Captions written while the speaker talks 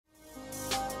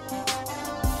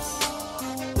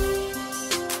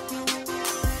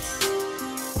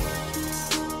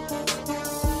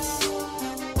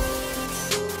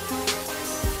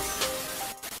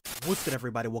What's good,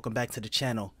 everybody? Welcome back to the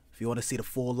channel. If you want to see the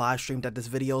full live stream that this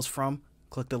video is from,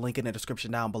 click the link in the description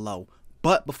down below.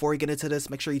 But before we get into this,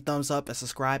 make sure you thumbs up and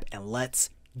subscribe, and let's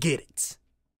get it.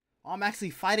 Oh, I'm actually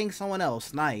fighting someone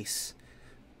else. Nice.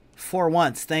 For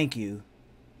once, thank you.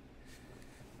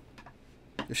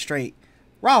 You're straight.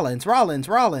 Rollins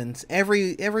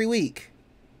every week.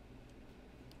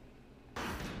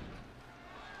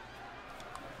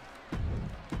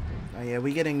 Oh yeah,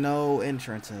 we getting no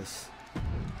entrances.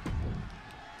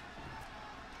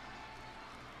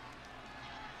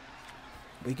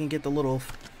 We can get the little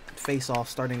face-off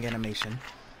starting animation.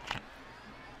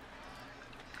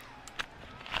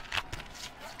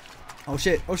 Oh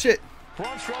shit, oh shit.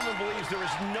 Braun Strowman believes there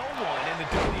is no one in the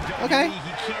WWE okay.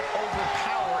 he can't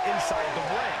overpower inside the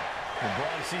ring. When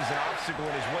Braun sees an obstacle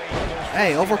in his way, he goes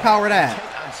hey, overpower that.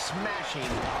 on smashing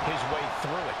his way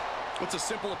through it. It's a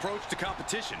simple approach to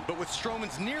competition, but with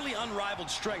Strowman's nearly unrivaled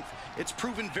strength, it's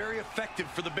proven very effective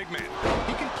for the big man.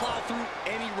 He can plow through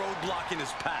any roadblock in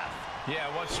his path.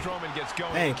 Yeah, once Strowman gets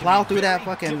going, hey, it can plow be through that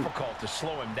very fucking difficult to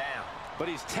slow him down. But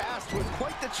he's tasked with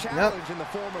quite the challenge in the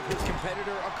form of his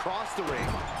competitor across the ring.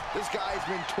 This guy's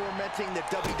been tormenting the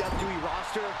WWE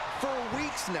roster for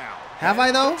weeks now. Have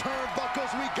I though?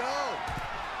 Turnbuckles we go.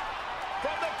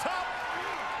 From the top,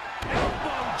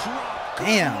 elbow drop.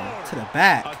 Damn, to the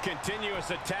back. A continuous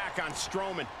attack on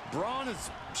Strowman. Braun is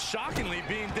shockingly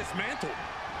being dismantled.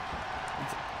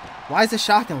 Why is it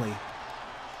shockingly?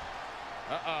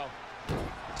 Uh-oh.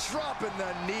 Dropping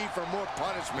the knee for more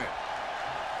punishment.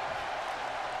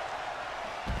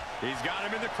 He's got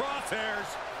him in the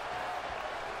crosshairs.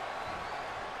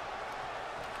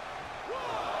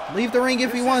 Leave the ring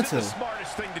if you want to. This is the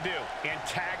smartest thing to do.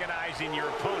 Antagonizing your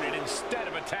opponent instead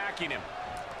of attacking him.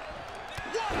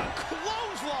 What a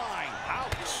clothesline!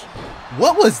 Ouch.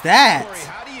 What was that? Corey,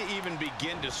 how do you even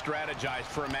begin to strategize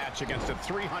for a match against a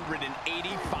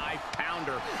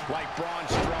 385-pounder like Braun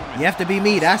Strowman? You have to be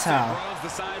me, that's how. Braun's the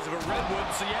size of a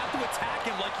redwood, so you have to attack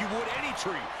him like you would any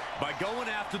tree, by going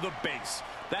after the base.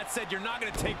 That said, you're not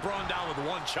going to take Braun down with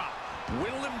one chop.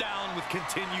 Whittle him down with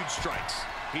continued strikes.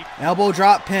 Elbow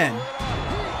drop pin.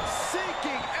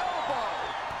 Sinking elbow.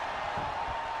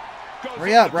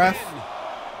 Hurry up, ref.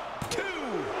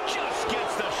 Two. Just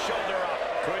gets the shoulder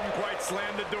up. Couldn't quite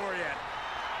slam the door yet.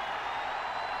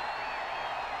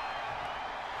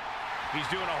 He's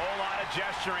doing a whole lot of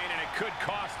gesturing, and it could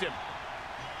cost him.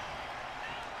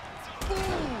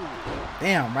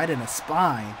 Damn, right in the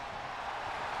spine.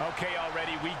 Okay,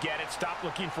 already, we get it. Stop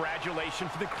looking for adulation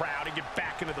for the crowd and get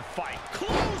back into the fight.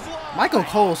 Michael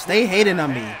Cole, stay hating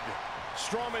on me. I'm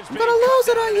gonna lose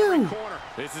it on you.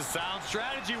 This is sound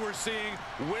strategy we're seeing,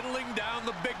 whittling down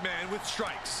the big man with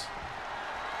strikes.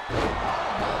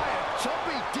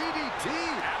 Jumping DDT.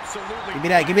 Absolutely. Give me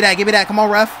that, give me that, give me that. Come on,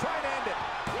 ref.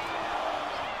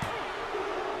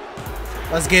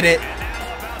 Let's get it.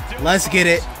 Let's get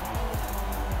it.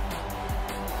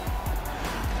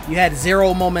 You had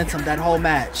zero momentum that whole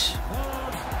match.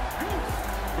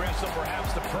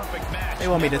 They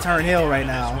want me to turn heel right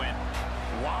now.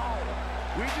 Wow.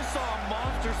 We just saw a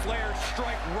Monster Slayer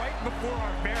strike right before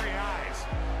our very eyes.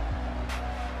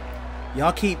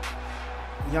 Y'all keep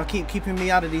keeping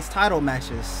me out of these title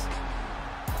matches.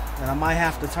 And I might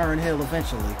have to turn heel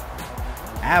eventually.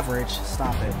 Average,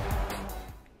 stop it.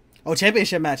 Oh,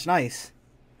 championship match, nice.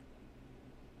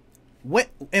 What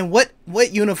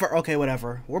universe? Okay,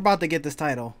 whatever. We're about to get this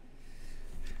title.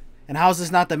 And how is this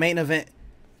not the main event?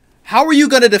 How are you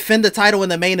gonna defend the title in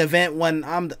the main event when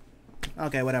I'm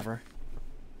okay, whatever.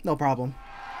 No problem.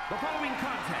 The following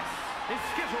contest is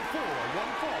scheduled for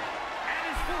one fall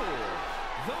and is for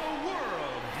the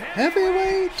World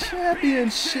Heavyweight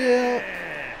Championship.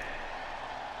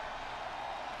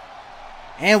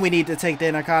 And we need to take the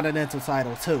Intercontinental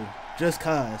title too. Just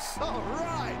cause.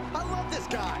 Alright, I love this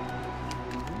guy.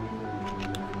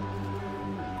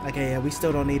 Okay, yeah, we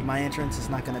still don't need my entrance. It's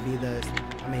not gonna be the.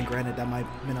 I mean, granted, that might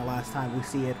have been the last time we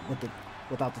see it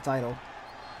without the title.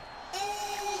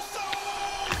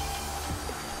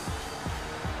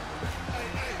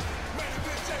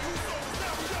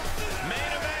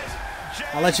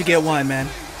 I'll let you get one, man.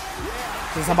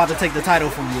 Since I'm about to take the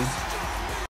title from you.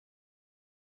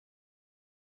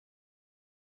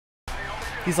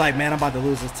 He's like, man, I'm about to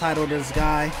lose his title to this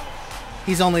guy.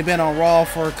 He's only been on Raw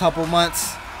for a couple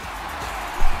months.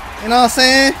 You know what I'm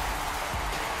saying?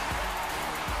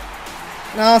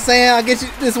 You know what I'm saying? I'll get you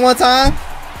this one time.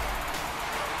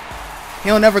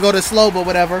 He'll never go this slow, but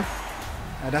whatever.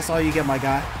 That's all you get, my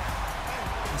guy.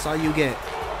 That's all you get.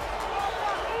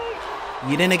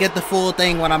 You didn't get the full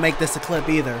thing when I make this a clip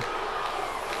either.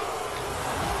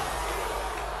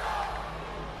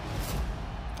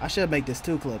 I should make this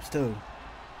 2 clips too.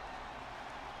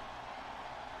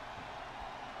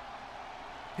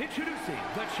 Introducing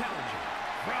the challenger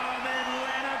from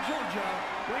Atlanta, Georgia,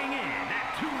 weighing in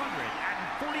at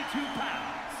 242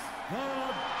 pounds, the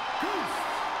Ghost.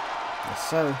 Yes,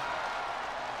 sir.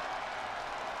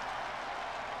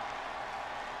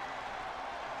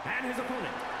 And his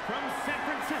opponent from San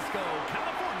Francisco,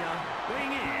 California,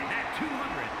 weighing in at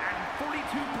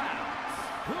 242 pounds,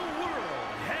 the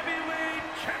World Heavyweight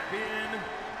Champion,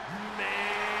 main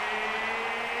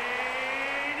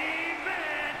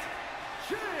event,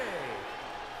 Jey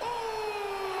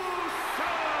Uso.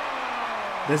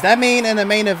 Does that mean in the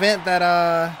main event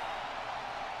that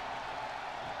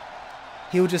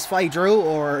he would just fight Drew,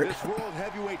 or This World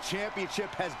Heavyweight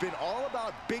Championship has been all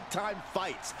about big-time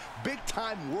fights,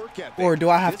 big-time work ethic. or do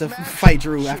I have This to match fight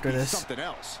Drew should after be this? something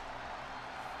else.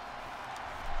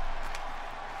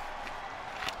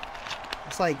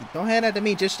 It's like, don't hand that to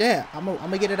me just yet. I'm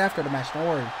gonna get it after the match. Don't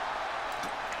worry.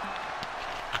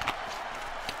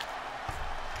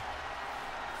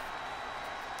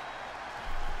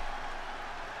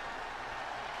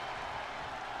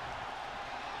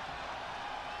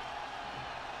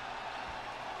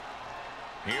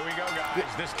 Here we go, guys.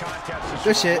 This contest is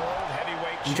Good for shit. World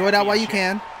Heavyweight Enjoy that while you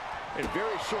Championship. can. In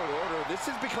very short order, this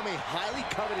has become a highly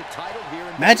coveted title here.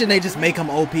 Imagine they just make him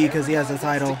OP because he has a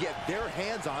title. To get their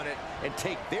hands on it and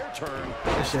take their turn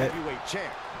Good as shit. heavyweight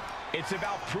champ. It's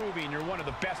about proving you're one of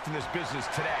the best in this business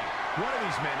today. One of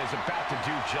these men is about to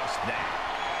do just that.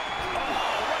 Oh,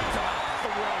 right off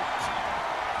the ropes.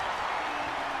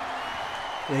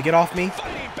 Yeah, get off me.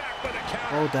 Fighting back with a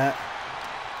counter. Hold that.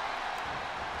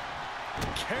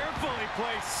 Carefully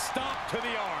placed stomp to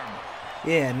the arm.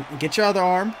 Yeah, and get your other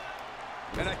arm.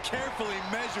 And a carefully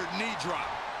measured knee drop.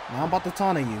 Now I'm about to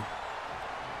taunt you.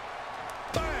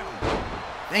 Bam!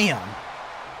 Damn.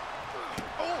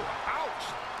 Oh, ouch!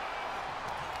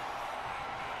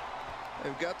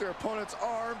 They've got their opponent's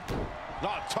arm.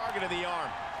 Not target of the arm.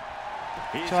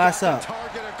 He's Show ass got up. the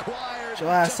target acquired. Show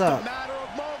ass Just up. a matter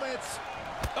of moments.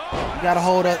 Oh, You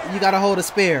gotta hold a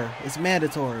spear. It's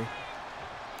mandatory.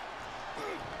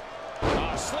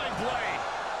 sling blade.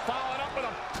 Followed up with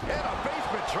a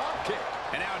Basement drop kick.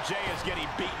 And now Jey is getting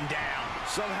beaten down.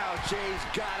 Somehow Jay's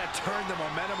got to turn the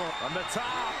momentum From the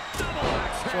top. Double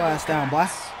axe. Show ass down, boy.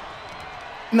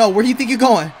 No, where do you think you're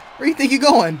going? Where do you think you're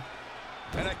going?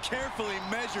 And a carefully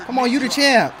measured Come on, you the drop.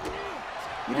 champ.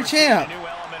 You the We're seeing champ. a new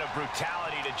element of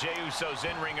brutality to Jey Uso's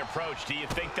in-ring approach. Do you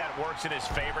think that works in his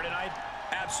favor tonight?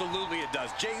 Absolutely it does.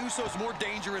 Jey Uso's more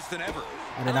dangerous than ever.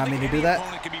 I did not mean to do that.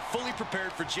 Opponent can be fully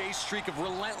prepared for Jey's streak of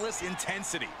relentless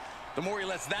intensity. The more he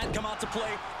lets that come out to play,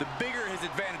 the bigger his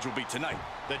advantage will be tonight.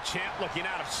 The champ looking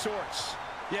out of sorts.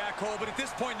 Yeah, Cole, but at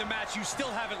this point in the match, you still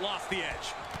haven't lost the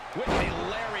edge. With the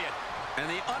lariat. And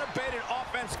the unabated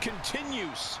offense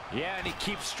continues. Yeah, and he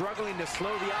keeps struggling to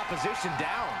slow the opposition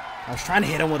down. I was trying to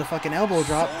hit him with a fucking elbow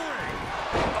drop.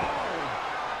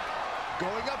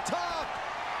 going up top.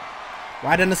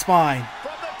 Right in the spine.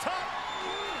 From the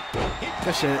top.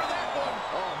 Good shit.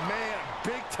 Oh man,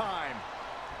 big time.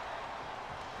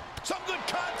 Some good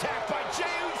contact by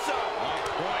Jey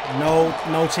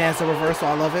Uso. No chance of reversal.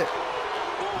 I love it.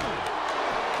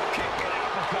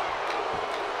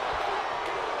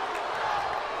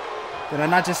 Did I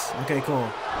not just? Okay, cool.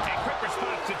 A quick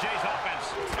response to Jey's offense.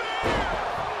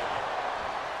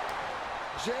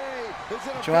 Jey is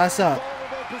in a Show ass very up.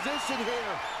 vulnerable position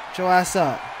here. Show ass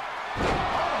up.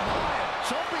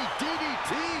 Jumping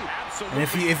DDT. Absolutely.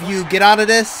 And if you get out of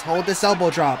this, hold this elbow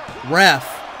drop. Ref,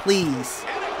 please.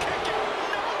 And a kick out.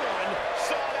 No one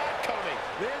saw that coming.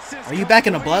 This is Are you back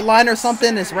in the complete bloodline or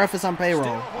something? This insanity. ref is on payroll,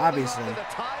 Still holding obviously. on to the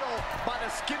title by the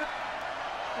skin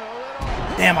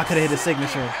of- Damn, I could have hit his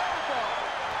signature.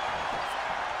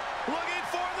 Looking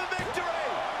for the victory.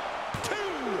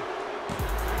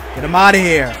 2. Get him out of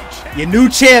here. Your new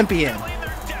champion. Sealing their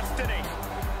destiny.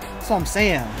 That's what I'm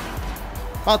saying.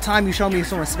 About time you show me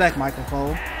some respect, Michael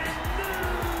Cole.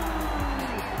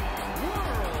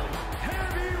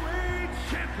 Heavyweight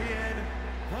champion,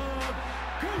 the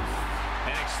Ghost.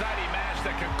 An exciting match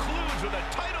that concludes with a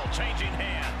title-changing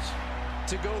hands.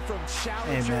 To go from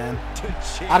challenger Hey, man. to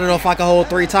champion. I don't know if I can hold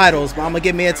 3 titles, but I'm going to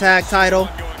give me a tag title,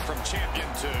 Going from champion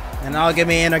to and I'll give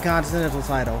me an intercontinental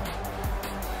title.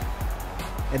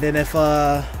 And then if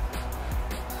I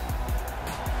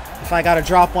gotta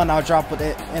drop one, I'll drop with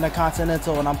it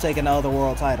intercontinental, and I'm taking the other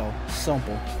world title.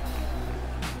 Simple.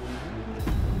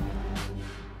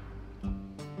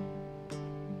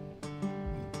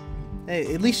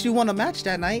 Hey, at least you won a match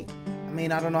that night. I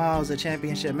mean, I don't know how it was a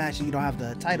championship match and you don't have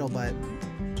the title, but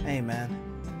hey, man.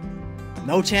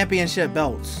 No championship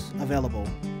belts available.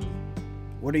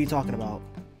 What are you talking about?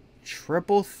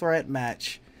 Triple threat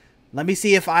match. Let me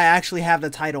see if I actually have the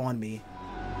title on me.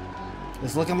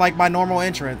 It's looking like my normal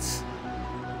entrance.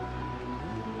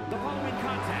 The following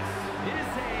contest is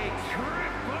a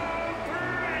triple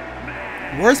threat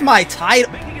match. Where's my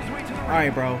title? Making his way to the ring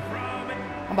Alright, bro. from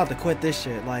I'm about to quit this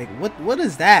shit. Like, what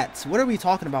is that? What are we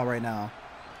talking about right now?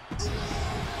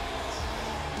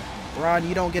 Ron,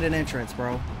 you don't get an entrance,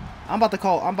 bro. I'm about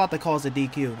to cause a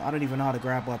DQ. I don't even know how to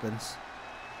grab weapons.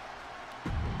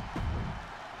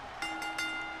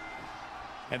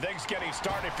 And things getting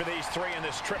started for these three in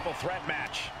this triple threat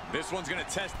match. This one's going to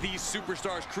test these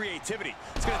superstars' creativity.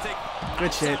 It's going to take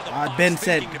Good shit. Ben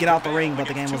said get out the ring, but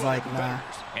the game was like, nah.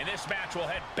 And this match will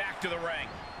head back to the ring.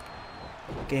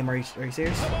 Game, are you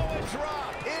serious? Samoa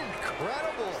drop.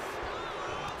 Incredible.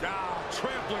 Ah,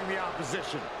 trampling the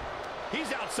opposition.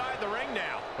 He's outside the ring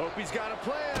now. Hope he's got a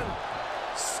plan.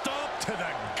 Stomp to the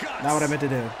guts. Not what I meant to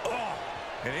do. Oh,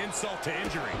 an insult to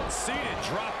injury. Seated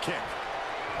drop kick.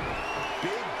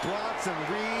 Big Bronson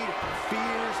Reed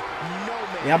fears no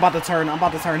man. Yeah, I'm about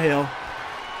to turn heel.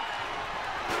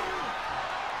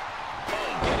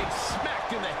 Getting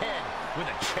smacked in the head with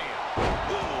a chair.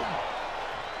 Boom.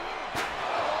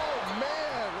 Oh,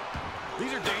 man.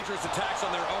 These are dangerous attacks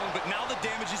on their own, but now the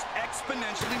damage is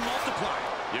exponentially multiplied.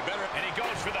 You better. And he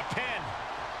goes for the pin.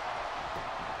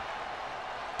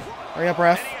 Hurry up,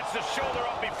 ref. And he gets the shoulder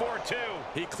up before two.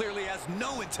 He clearly has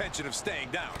no intention of staying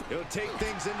down. He'll take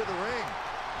things into the ring.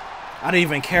 I don't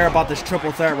even care about this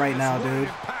triple threat right now, dude.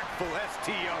 Impactful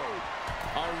STO.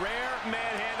 A rare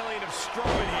manhandling of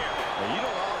Strowman here. Well, you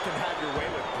don't often have your way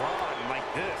with Braun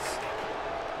like this.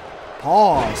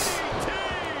 Pause.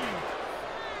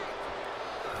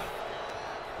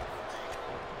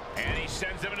 And he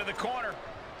sends him into the corner.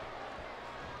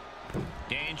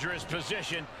 Dangerous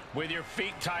position with your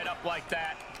feet tied up like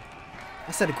that.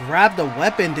 I said grab the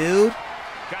weapon, dude.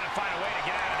 Gotta find a way to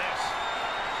get out of this.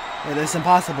 Yeah, that's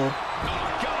impossible.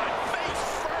 Oh, God, face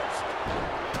first.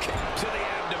 Kick to the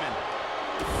abdomen.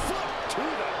 Foot to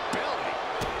the belly.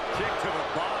 Kick to the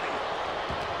body.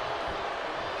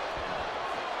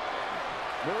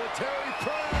 Military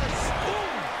press.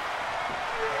 Boom.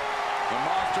 The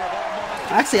monster of all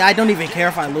monsters. Actually, I don't even care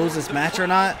if I lose this match or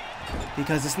not,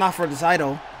 because it's not for the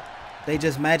title. They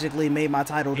just magically made my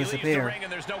title He leaves the disappear. ring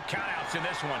and there's no countouts in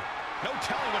this one. No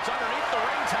telling what's underneath the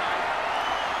ring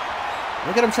tide.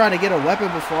 Look at him trying to get a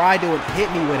weapon before I do it. Hit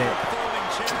me with it.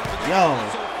 Folding chairs and Yo.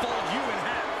 also fold you in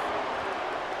half.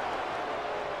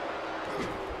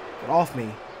 Get off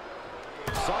me.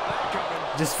 Saw that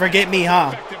coming. Just forget me, huh?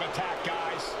 Effective attack,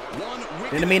 guys. One wicked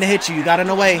Didn't mean to hit you. You got in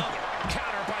the way.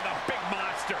 counter by the big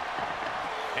monster.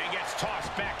 And gets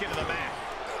tossed back into the mat.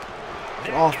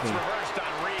 Get Then off gets me. reversed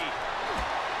on Reed.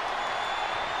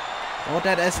 Hold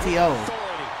that STO. Authority.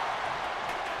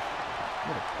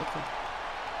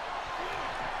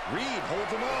 Reed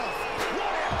holds him off.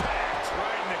 What impact!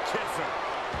 Right in the kisser.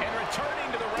 And returning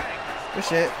to the ring. Good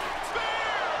shit.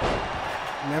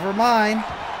 Never mind.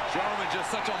 Gentlemen,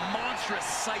 just such a monstrous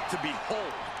sight to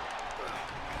behold.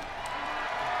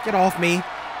 Get off me.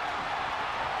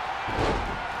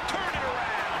 Turn it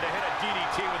around to hit a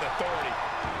DDT with authority.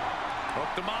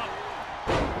 Hooked him up.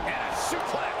 And a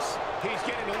suplex. He's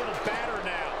getting a little battered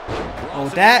now.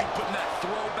 Hold that. Putting that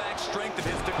throwback strength of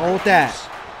his Hold that.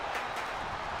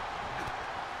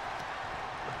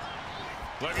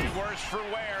 Looking worse for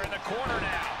wear in the corner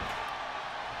now.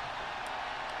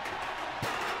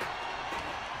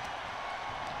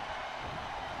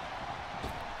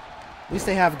 At least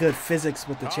they have good physics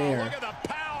with the Oh, chair. look at the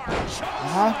power.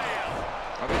 Uh-huh.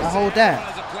 I hold that.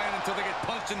 Has a plan until they get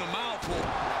punched in the mouth.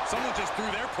 Well, someone just threw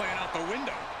their plan out the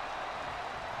window.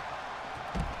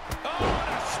 Oh,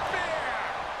 and a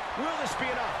spear. Will this be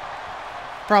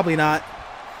enough? Probably not.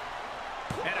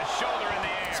 And a shoulder in the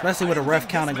air. Especially with a ref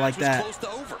counting like that. Close to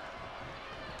over.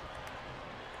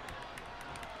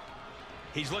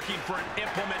 He's looking for an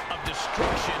implement of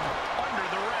destruction under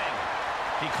the ring.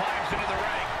 He climbs into the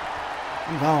ring.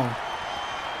 I'm gone.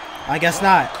 I guess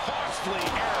not. Costly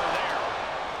error there.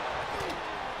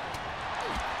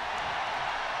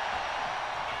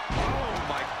 Oh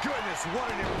my goodness,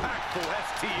 what an impactful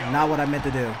STO. Not what I meant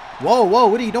to do. Whoa, whoa,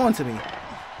 what are you doing to me?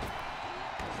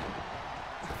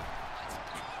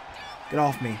 Get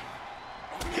off me.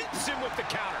 Hits him with the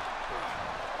counter.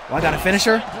 Oh, I got a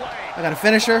finisher? I got a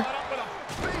finisher?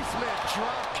 Basement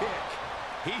drop kick.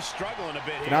 He's struggling a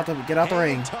bit here. Get out the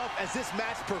ring. Tough as this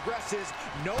match progresses.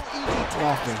 No easy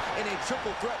off me. task in a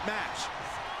triple threat match.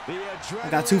 The I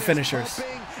got two adrenaline is finishers.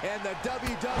 pumping, and the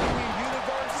WWE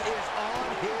Universe is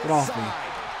on his Get off me.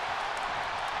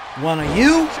 side. One of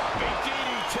you? Jumping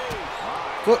DDT.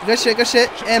 Good shit, good shit.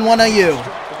 And one on you.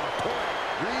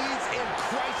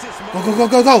 Go, go, go,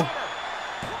 go, go.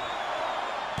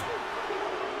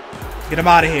 Get him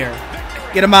out of here.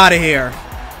 Get him out of here.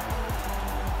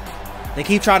 They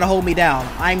keep trying to hold me down.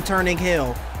 I'm turning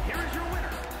heel.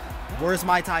 Where's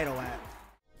my title at?